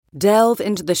Delve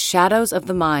into the shadows of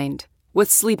the mind with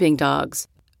Sleeping Dogs,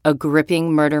 a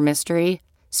gripping murder mystery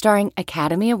starring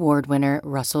Academy Award winner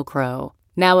Russell Crowe.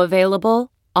 Now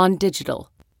available on digital.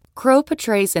 Crowe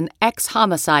portrays an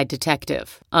ex-homicide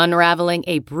detective unraveling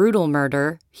a brutal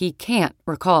murder he can't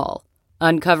recall.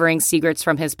 Uncovering secrets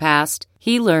from his past,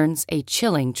 he learns a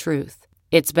chilling truth.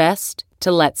 It's best to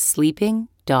let sleeping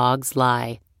dogs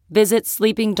lie. Visit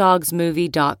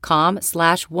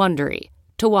sleepingdogsmovie.com/Wondery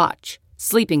to watch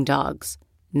Sleeping Dogs,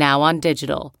 now on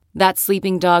digital. That's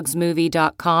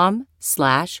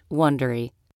sleepingdogsmovie.com/Wondery.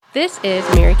 This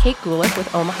is Mary Kate Gulick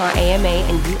with Omaha AMA,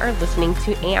 and you are listening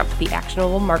to AMP, the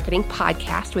Actionable Marketing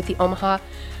Podcast with the Omaha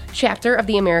chapter of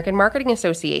the American Marketing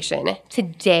Association.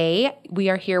 Today, we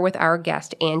are here with our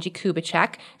guest, Angie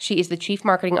Kubicek. She is the Chief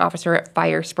Marketing Officer at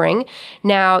Firespring.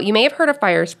 Now, you may have heard of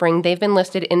Firespring. They've been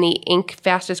listed in the Inc.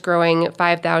 fastest growing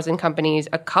 5,000 companies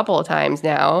a couple of times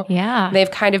now. Yeah.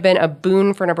 They've kind of been a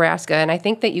boon for Nebraska, and I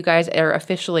think that you guys are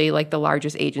officially like the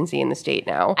largest agency in the state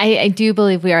now. I do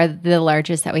believe we are the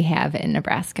largest that we have in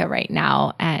Nebraska right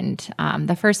now, and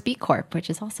the first B Corp, which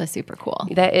is also super cool.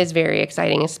 That is very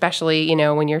exciting, especially, you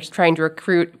know, when you're trying to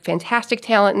recruit fantastic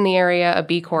talent in the area. A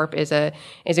B Corp is a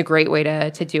great way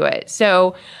to do it.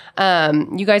 So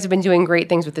you guys have been doing great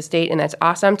things with the state, and that's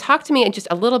awesome. Talk to me just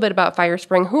a little bit about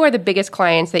Firespring. Who are the biggest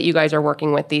clients that you guys are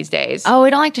working with these days? Oh, we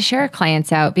don't like to share our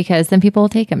clients out because then people will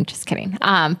take them. Just kidding.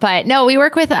 But no, we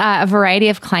work with a variety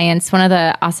of clients. One of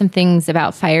the awesome things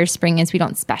about Firespring is we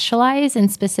don't specialize in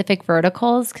specific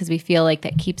verticals because we feel like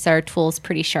that keeps our tools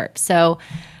pretty sharp. So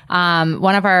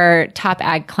one of our top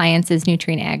ag clients is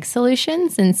Nutrient Ag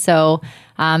Solutions. And so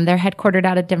they're headquartered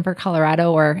out of Denver,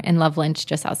 Colorado, or in Loveland,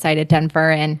 just outside of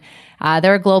Denver. And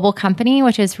they're a global company,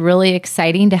 which is really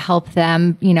exciting to help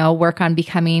them, you know, work on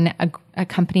becoming a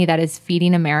company that is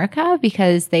feeding America,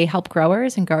 because they help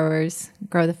growers, and growers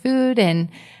grow the food and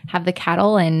have the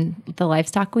cattle and the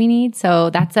livestock we need. So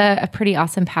that's a pretty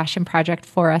awesome passion project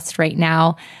for us right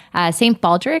now. St.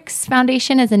 Baldrick's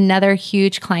Foundation is another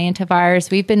huge client of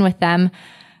ours. We've been with them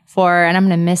for, and I'm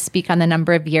going to misspeak on the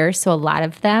number of years, so a lot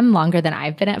of them longer than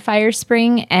I've been at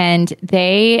Firespring, and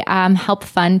they help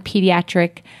fund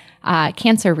pediatric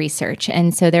cancer research.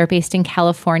 And so they're based in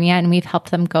California, and we've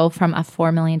helped them go from a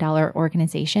 $4 million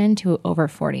organization to over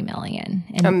 $40 million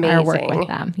in our work with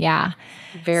them. Yeah.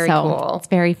 Very cool. It's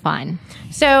very fun.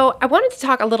 So I wanted to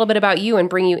talk a little bit about you and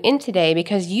bring you in today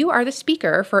because you are the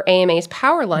speaker for AMA's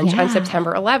Power Lunch on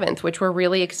September 11th, which we're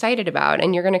really excited about.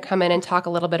 And you're going to come in and talk a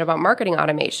little bit about marketing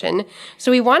automation. So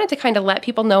we wanted to kind of let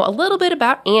people know a little bit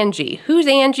about Angie. Who's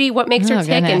Angie? What makes her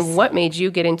tick? And what made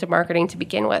you get into marketing to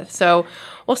begin with? So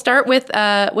we'll start with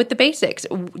the basics.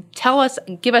 Give us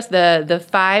the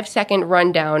 5-second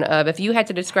rundown of, if you had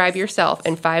to describe yourself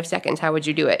in 5 seconds, how would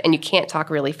you do it? And you can't talk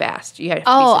really fast.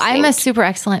 I'm a super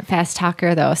excellent fast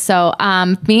talker though. So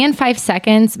me in 5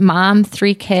 seconds: mom,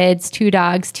 3 kids, 2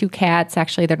 dogs, 2 cats.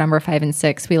 Actually, they're number 5 and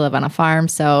 6. We live on a farm,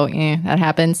 so that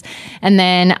happens. And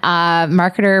then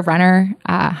marketer, runner,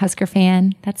 Husker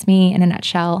fan. That's me in a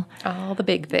nutshell. All the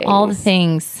big things. All the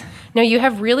things. Now, you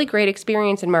have really great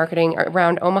experience in marketing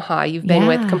around Omaha. You've been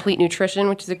with Complete Nutrition,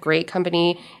 which is a great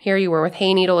company here. You were with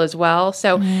Hay Needle as well.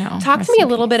 So talk to me a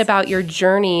little bit about your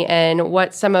journey and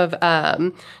what some of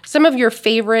your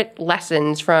favorite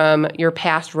lessons from your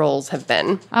past roles have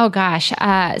been. Oh, gosh.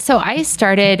 So I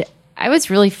was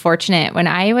really fortunate. When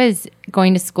I was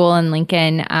going to school in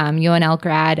Lincoln, UNL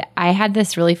grad, I had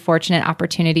this really fortunate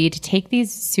opportunity to take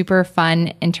these super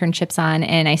fun internships on.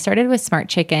 And I started with Smart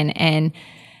Chicken, and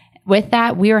with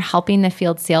that, we were helping the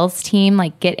field sales team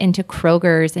get into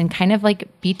Kroger's and kind of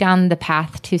beat down the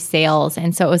path to sales.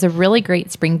 And so it was a really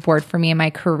great springboard for me in my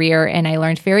career. And I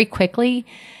learned very quickly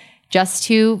just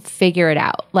to figure it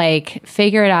out.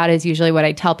 Figure it out is usually what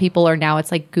I tell people, or now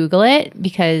it's Google it,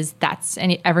 because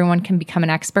everyone can become an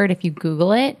expert if you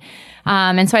Google it.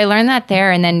 And so I learned that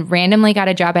there, and then randomly got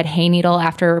a job at Hay Needle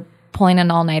after pulling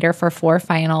an all-nighter for 4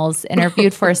 finals,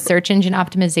 interviewed for a search engine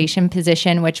optimization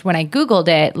position, which when I Googled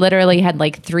it, literally had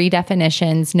 3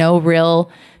 definitions, no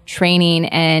real training.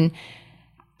 And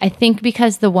I think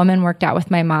because the woman worked out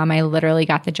with my mom, I literally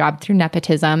got the job through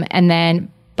nepotism, and then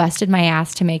busted my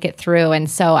ass to make it through. And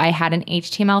so I had an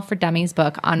HTML for Dummies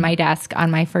book on my desk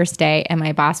on my first day, and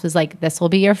my boss was like, "This will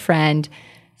be your friend.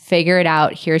 Figure it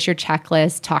out. Here's your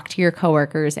checklist. Talk to your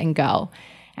coworkers and go."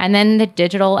 And then the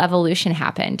digital evolution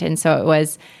happened. And so it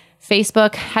was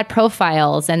Facebook had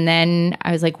profiles. And then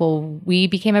I was like, well, we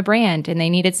became a brand, and they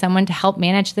needed someone to help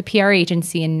manage the PR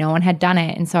agency, and no one had done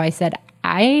it. And so I said,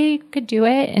 I could do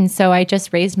it. And so I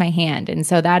just raised my hand. And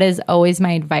so that is always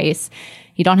my advice.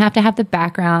 You don't have to have the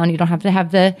background. You don't have to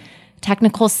have the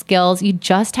technical skills. You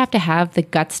just have to have the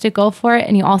guts to go for it.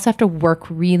 And you also have to work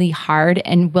really hard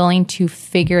and willing to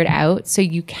figure it out so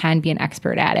you can be an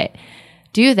expert at it.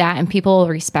 Do that and people will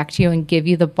respect you and give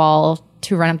you the ball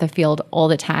to run up the field all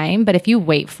the time. But if you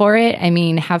wait for it, I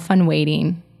mean, have fun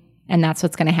waiting. And that's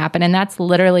what's going to happen. And that's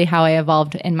literally how I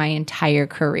evolved in my entire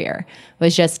career,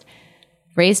 was just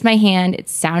raised my hand. It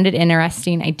sounded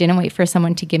interesting. I didn't wait for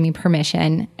someone to give me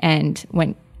permission and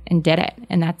went and did it.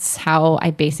 And that's how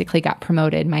I basically got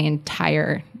promoted my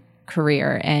entire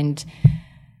career. And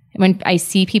when I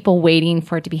see people waiting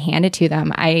for it to be handed to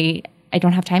them, I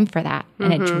don't have time for that.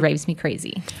 And it drives me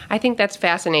crazy. I think that's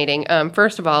fascinating.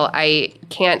 First of all, I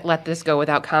can't let this go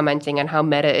without commenting on how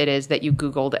meta it is that you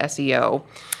Googled SEO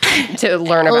to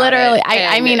learn about Literally, it.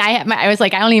 I was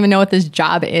like, I don't even know what this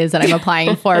job is that I'm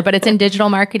applying for, but it's in digital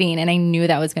marketing. And I knew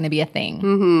that was going to be a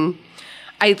thing.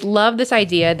 I love this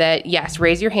idea that, yes,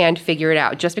 raise your hand, figure it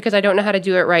out. Just because I don't know how to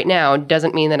do it right now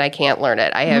doesn't mean that I can't learn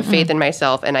it. I have faith in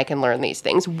myself and I can learn these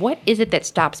things. What is it that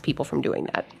stops people from doing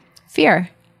that? Fear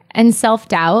and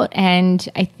self-doubt. And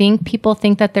I think people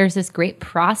think that there's this great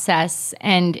process.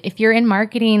 And if you're in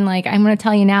marketing, like I'm going to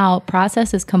tell you now,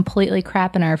 process is completely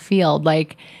crap in our field.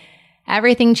 Like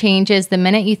everything changes. The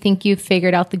minute you think you've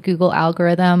figured out the Google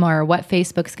algorithm or what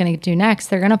Facebook's going to do next,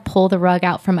 they're going to pull the rug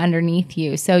out from underneath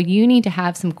you. So you need to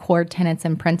have some core tenets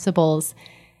and principles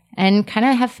and kind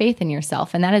of have faith in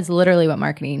yourself. And that is literally what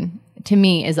marketing to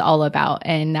me is all about.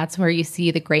 And that's where you see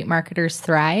the great marketers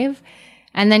thrive.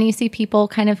 And then you see people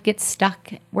kind of get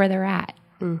stuck where they're at.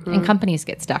 And companies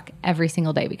get stuck every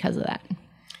single day because of that.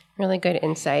 Really good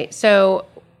insight. So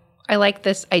I like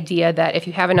this idea that if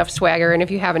you have enough swagger and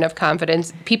if you have enough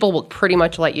confidence, people will pretty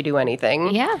much let you do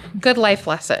anything. Yeah. Good life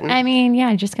lesson. I mean,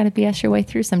 yeah, you just got to BS your way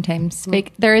through sometimes.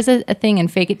 There is a thing in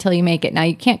fake it till you make it. Now,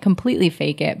 you can't completely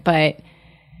fake it, but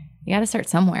you got to start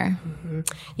somewhere.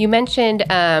 You mentioned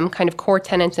kind of core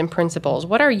tenets and principles.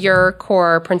 What are your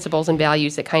core principles and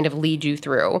values that kind of lead you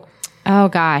through? Oh,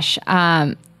 gosh.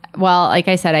 Well, like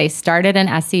I said, I started in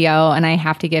SEO, and I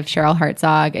have to give Cheryl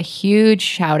Hartzog a huge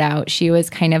shout out. She was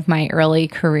kind of my early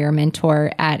career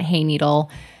mentor at Hayneedle,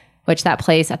 which that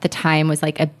place at the time was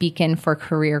like a beacon for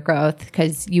career growth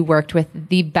because you worked with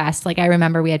the best. Like I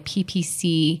remember we had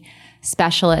PPC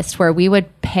specialists where we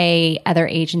would pay other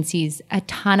agencies a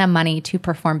ton of money to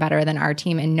perform better than our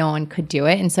team, and no one could do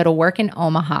it. And so to work in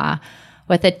Omaha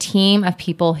with a team of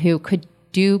people who could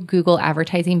do Google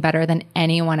advertising better than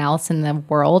anyone else in the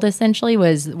world essentially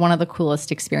was one of the coolest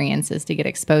experiences to get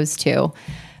exposed to.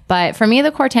 But for me,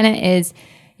 the core tenet is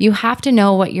you have to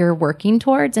know what you're working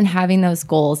towards and having those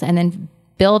goals, and then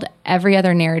build every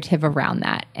other narrative around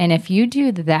that. And if you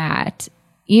do that,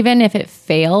 even if it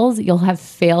fails, you'll have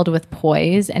failed with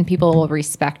poise and people will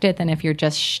respect it than if you're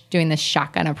just doing this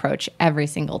shotgun approach every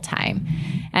single time.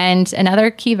 And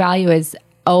another key value is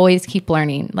always keep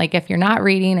learning. Like if you're not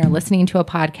reading or listening to a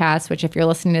podcast, which if you're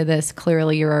listening to this,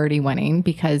 clearly you're already winning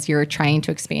because you're trying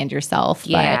to expand yourself.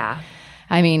 Yeah. But,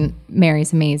 I mean,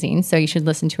 Mary's amazing, so you should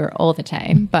listen to her all the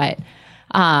time. But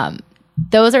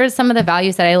those are some of the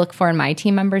values that I look for in my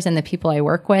team members and the people I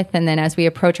work with. And then as we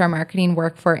approach our marketing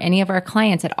work for any of our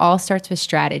clients, it all starts with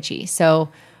strategy. So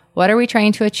what are we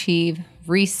trying to achieve?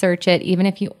 Research it. Even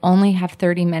if you only have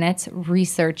 30 minutes,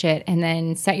 research it, and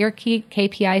then set your key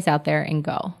KPIs out there and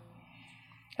go.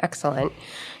 Excellent.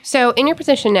 So in your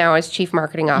position now as Chief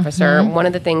Marketing Officer, one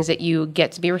of the things that you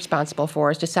get to be responsible for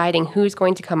is deciding who's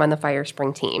going to come on the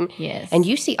Firespring team. Yes. And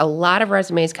you see a lot of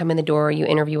resumes come in the door. You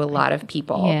interview a lot of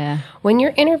people. Yeah. When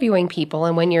you're interviewing people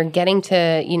and when you're getting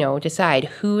to, decide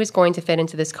who is going to fit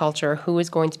into this culture, who is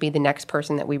going to be the next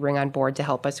person that we bring on board to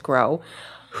help us grow,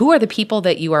 who are the people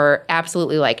that you are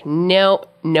absolutely like, no,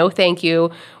 thank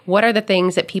you? What are the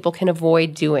things that people can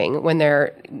avoid doing when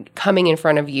they're coming in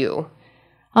front of you?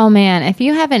 Oh, man. If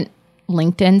you haven't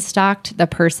LinkedIn stalked the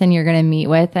person you're going to meet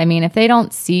with, I mean, if they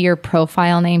don't see your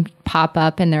profile name pop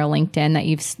up in their LinkedIn that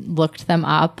you've looked them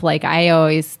up, like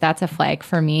that's a flag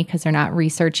for me because they're not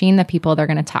researching the people they're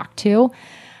going to talk to.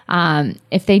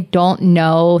 If they don't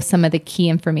know some of the key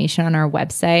information on our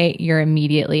website, you're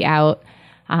immediately out.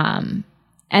 And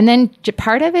then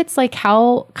part of it's like,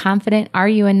 how confident are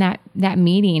you in that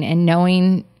meeting and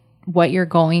knowing what you're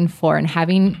going for and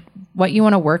having what you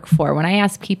want to work for? When I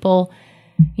ask people,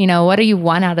 what do you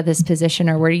want out of this position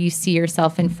or where do you see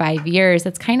yourself in 5 years?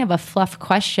 It's kind of a fluff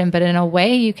question, but in a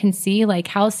way you can see like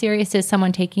how serious is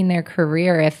someone taking their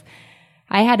career. If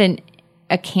I had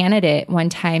a candidate one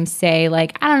time say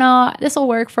like, I don't know, this will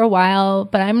work for a while,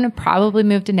 but I'm going to probably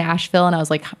move to Nashville. And I was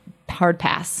like, hard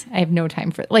pass. I have no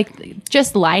time for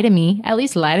just lie to me. At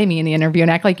least lie to me in the interview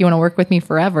and act like you want to work with me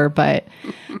forever. But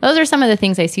those are some of the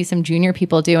things I see some junior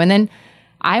people do. And then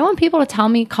I want people to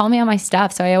call me on my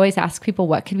stuff. So I always ask people,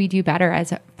 what could we do better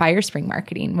as Firespring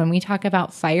marketing? When we talk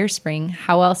about Firespring,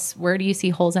 where do you see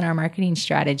holes in our marketing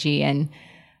strategy? And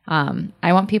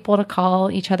I want people to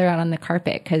call each other out on the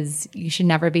carpet, because you should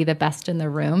never be the best in the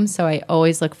room. So I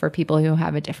always look for people who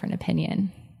have a different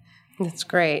opinion. That's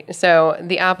great. So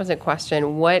the opposite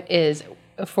question, what is,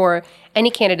 for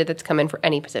any candidate that's come in for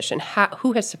any position,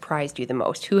 who has surprised you the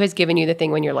most? Who has given you the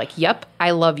thing when you're like, yep,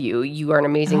 I love you. You are an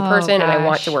amazing person and I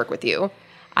want to work with you?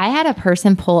 I had a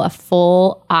person pull a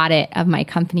full audit of my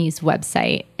company's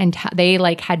website, and they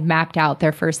had mapped out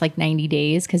their first 90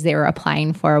 days because they were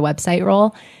applying for a website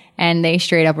role. And they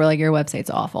straight up were like, your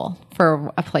website's awful,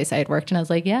 for a place I had worked. And I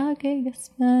was like, yeah, okay, I guess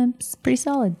it's pretty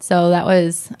solid. So that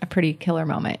was a pretty killer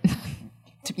moment.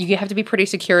 You have to be pretty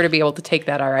secure to be able to take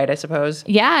that all right, I suppose.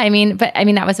 Yeah, I mean,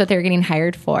 that was what they were getting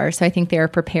hired for. So I think they were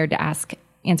prepared to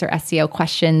answer SEO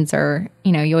questions, or,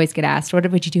 you always get asked, what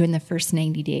would you do in the first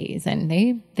 90 days? And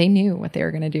they knew what they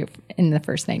were going to do in the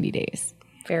first 90 days.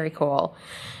 Very cool.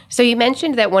 So you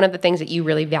mentioned that one of the things that you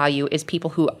really value is people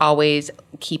who always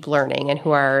keep learning and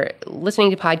who are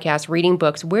listening to podcasts, reading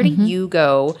books. Where do you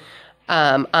go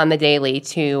on the daily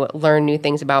to learn new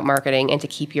things about marketing and to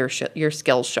keep your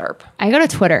skills sharp? I go to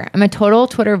Twitter. I'm a total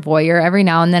Twitter voyeur. Every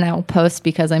now and then I will post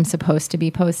because I'm supposed to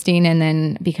be posting, and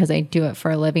then because I do it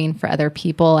for a living for other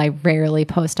people, I rarely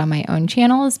post on my own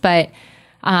channels. But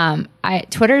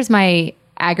Twitter is my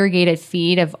aggregated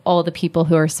feed of all the people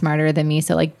who are smarter than me.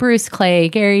 So Bruce Clay,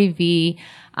 Gary Vee,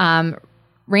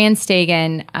 Rand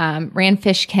Stagen, Rand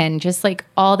Fishkin, just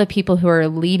all the people who are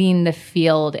leading the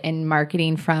field in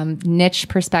marketing from niche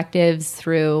perspectives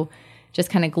through just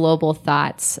kind of global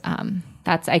thoughts.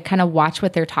 I kind of watch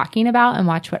what they're talking about and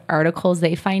watch what articles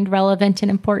they find relevant and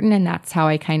important. And that's how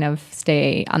I kind of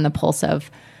stay on the pulse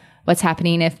of what's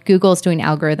happening if Google's doing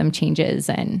algorithm changes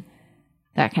and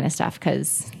that kind of stuff,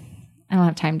 because I don't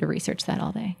have time to research that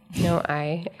all day. No,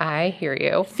 I hear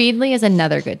you. Feedly is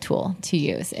another good tool to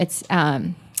use. It's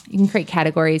you can create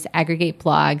categories, aggregate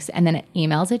blogs, and then it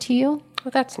emails it to you.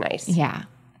 Well, that's nice. Yeah,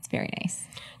 it's very nice.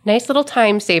 Nice little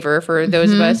time saver for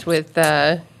those of us with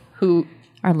who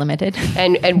are limited,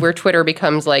 and where Twitter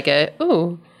becomes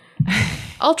ultra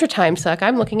time suck.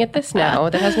 I'm looking at this now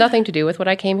that has nothing to do with what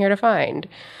I came here to find.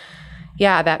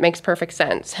 Yeah, that makes perfect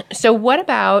sense. So what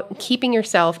about keeping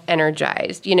yourself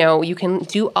energized? You can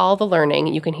do all the learning,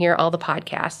 you can hear all the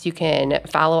podcasts, you can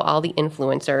follow all the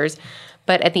influencers,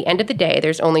 but at the end of the day,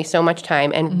 there's only so much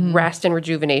time, and rest and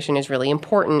rejuvenation is really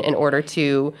important in order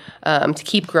to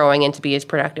keep growing and to be as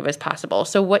productive as possible.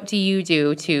 So what do you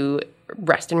do to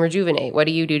rest and rejuvenate? What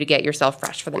do you do to get yourself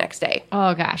fresh for the next day?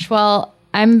 Oh, gosh. Well,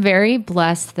 I'm very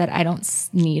blessed that I don't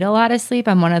need a lot of sleep.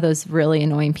 I'm one of those really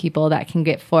annoying people that can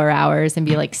get 4 hours and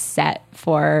be set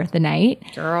for the night.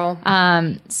 Girl.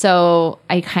 So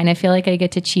I kind of feel like I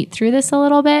get to cheat through this a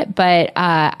little bit, but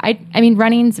I mean,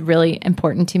 running's really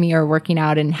important to me, or working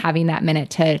out and having that minute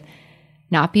to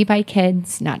not be by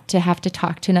kids, not to have to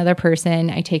talk to another person.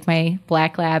 I take my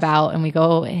black lab out and we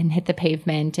go and hit the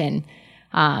pavement, and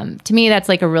to me, that's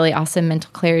a really awesome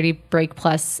mental clarity break.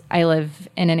 Plus, I live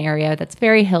in an area that's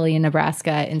very hilly in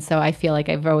Nebraska, and so I feel like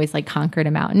I've always conquered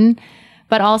a mountain.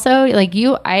 But also,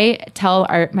 I tell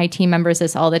my team members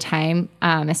this all the time,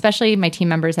 especially my team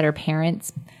members that are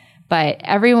parents. But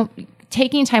everyone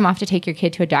taking time off to take your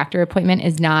kid to a doctor appointment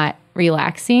is not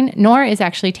relaxing, nor is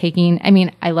actually taking. I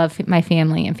mean, I love my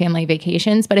family and family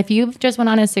vacations, but if you've just went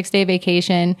on a 6-day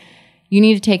vacation, you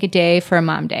need to take a day for a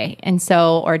mom day,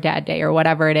 or dad day, or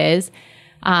whatever it is.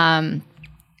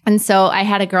 And so I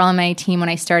had a girl on my team when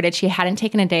I started. She hadn't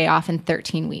taken a day off in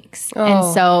 13 weeks. Oh.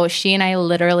 And so she and I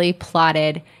literally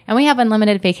plotted, and we have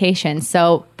unlimited vacation.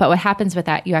 So, but what happens with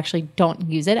that, you actually don't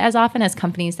use it as often as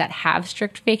companies that have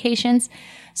strict vacations.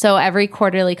 So every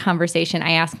quarterly conversation,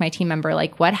 I ask my team member,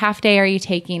 what half day are you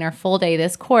taking or full day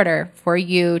this quarter for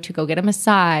you to go get a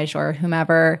massage or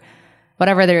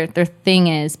whatever their thing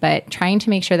is, but trying to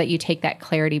make sure that you take that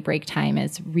clarity break time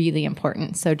is really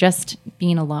important. So just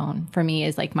being alone for me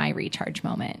is my recharge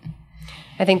moment.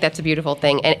 I think that's a beautiful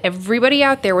thing. And everybody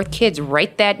out there with kids,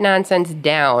 write that nonsense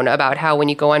down about how when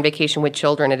you go on vacation with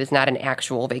children, it is not an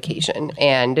actual vacation.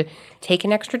 And take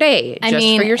an extra day for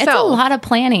yourself. It's a lot of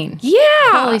planning.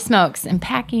 Yeah. Holy smokes. And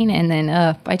packing. And then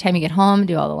by the time you get home,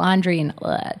 do all the laundry. And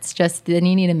it's just, then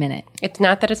you need a minute. It's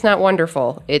not that it's not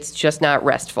wonderful. It's just not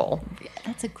restful. Yeah,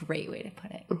 that's a great way to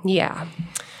put it. Yeah.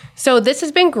 So this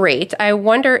has been great. I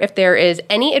wonder if there is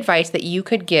any advice that you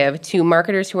could give to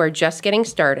marketers who are just getting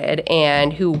started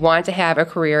and who want to have a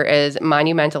career as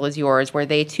monumental as yours, where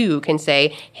they too can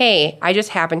say, hey, I just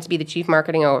happen to be the chief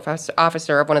marketing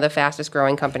officer of one of the fastest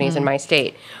growing companies in my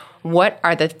state. What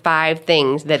are the 5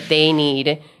 things that they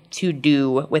need to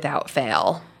do without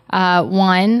fail?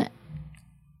 1,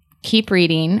 keep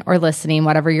reading or listening,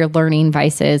 whatever your learning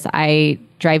vice is. I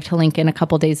drive to Lincoln a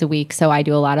couple days a week, so I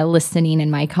do a lot of listening in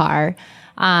my car.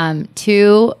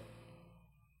 2,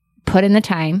 put in the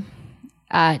time.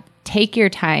 Take your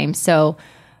time. So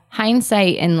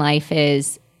hindsight in life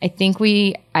is,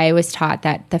 I was taught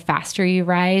that the faster you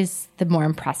rise, the more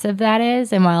impressive that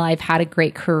is. And while I've had a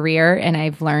great career and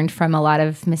I've learned from a lot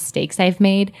of mistakes I've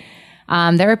made,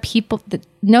 there are people that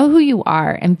know who you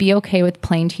are and be okay with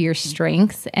playing to your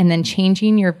strengths and then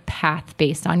changing your path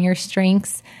based on your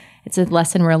strengths. It's a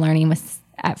lesson we're learning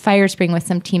at Firespring with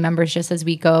some team members just as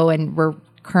we go, and we're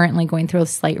currently going through a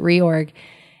slight reorg,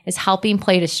 is helping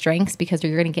play to strengths because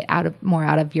you're going to get more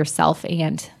out of yourself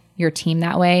and your team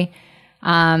that way.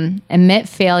 Admit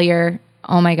failure.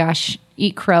 Oh my gosh,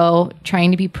 eat crow. Trying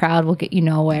to be proud will get you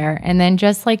nowhere. And then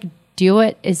just do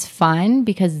it is fun,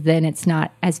 because then it's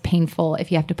not as painful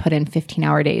if you have to put in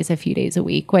 15-hour days a few days a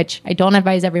week, which I don't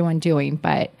advise everyone doing.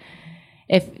 But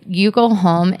if you go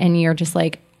home and you're just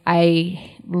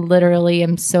I literally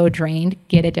am so drained,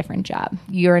 get a different job.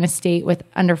 You're in a state with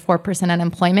under 4%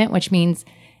 unemployment, which means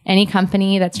any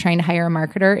company that's trying to hire a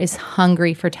marketer is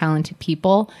hungry for talented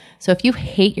people. So if you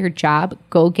hate your job,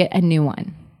 go get a new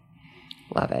one.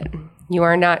 Love it. You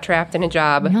are not trapped in a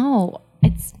job. No,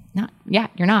 it's not. Yeah,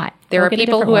 you're not. There are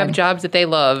people who have jobs that they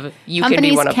love. You can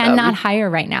be one of them. Companies cannot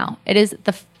hire right now. It is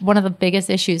one of the biggest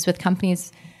issues with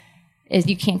companies is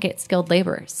you can't get skilled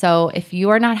labor. So if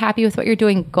you are not happy with what you're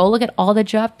doing, go look at all the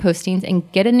job postings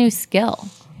and get a new skill.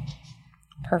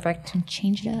 Perfect. And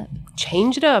change it up.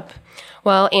 Change it up.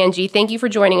 Well, Angie, thank you for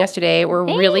joining us today. We're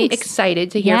really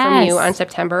excited to hear from you on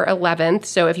September 11th.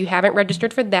 So if you haven't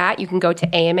registered for that, you can go to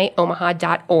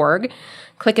amaomaha.org.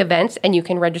 Click events, and you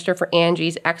can register for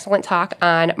Angie's excellent talk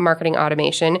on marketing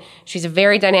automation. She's a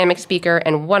very dynamic speaker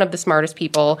and one of the smartest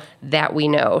people that we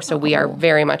know. So we are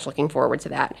very much looking forward to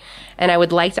that. And I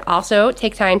would like to also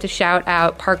take time to shout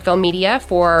out Parkville Media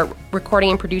for recording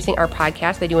and producing our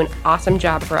podcast. They do an awesome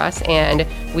job for us, and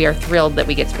we are thrilled that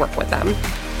we get to work with them.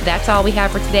 That's all we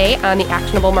have for today on the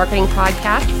Actionable Marketing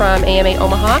Podcast from AMA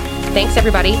Omaha. Thanks,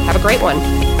 everybody. Have a great one.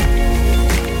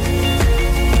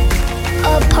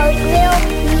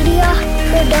 Parkville